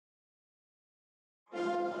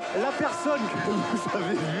La personne que vous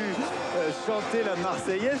avez vu chanter la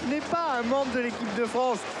Marseillaise n'est pas un membre de l'équipe de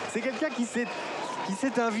France. C'est quelqu'un qui s'est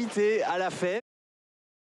invité à la fête.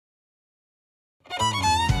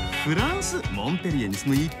 フランス・モンペリエに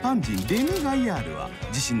住む一般人レミ・ガイヤールは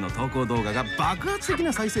自身の投稿動画が爆発的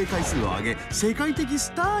な再生回数を上げ世界的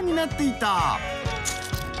スターになっていた。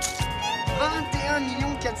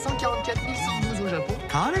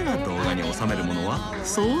彼が動画に収めるものは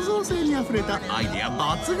創造性にあふれたアイデア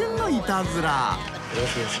抜群のいたずら。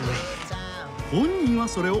本人は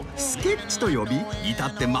それをスケッチと呼び至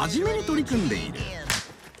って真面目に取り組んでいる。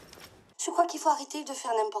Je crois qu'il faut arrêter de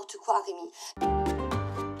faire n'importe quoi, Rémi.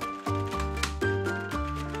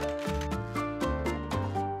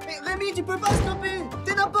 Rémi, tu peux pas stopper!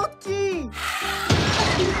 T'es n'importe qui!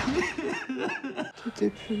 T'étais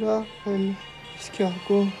plus là, Rémi.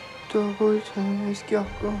 Escargot. Toi, c'est un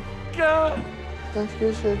escargot. Parce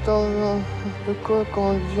que c'est de quoi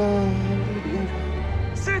qu'on vient.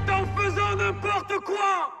 C'est en faisant n'importe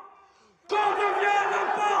quoi qu'on devient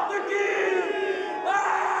n'importe qui!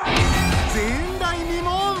 前代未聞。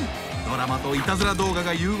ドラマといたずら動画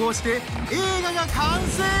が融合して映画が完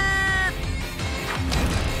成。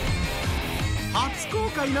初公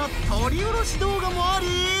開の撮り下ろし動画もあり、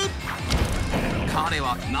彼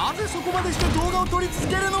はなぜそこまでして動画を撮り続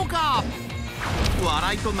けるのか。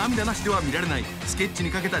笑いと涙なしでは見られないスケッチ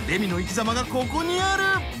にかけたレミの生き様がここにある。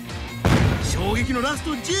衝撃のラス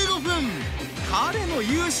ト15分、彼の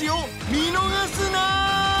勇姿を見逃す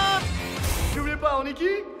な。 N'oubliez pas, on est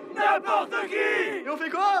qui? N'importe qui! Et on fait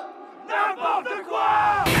quoi? N'importe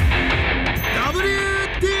quoi!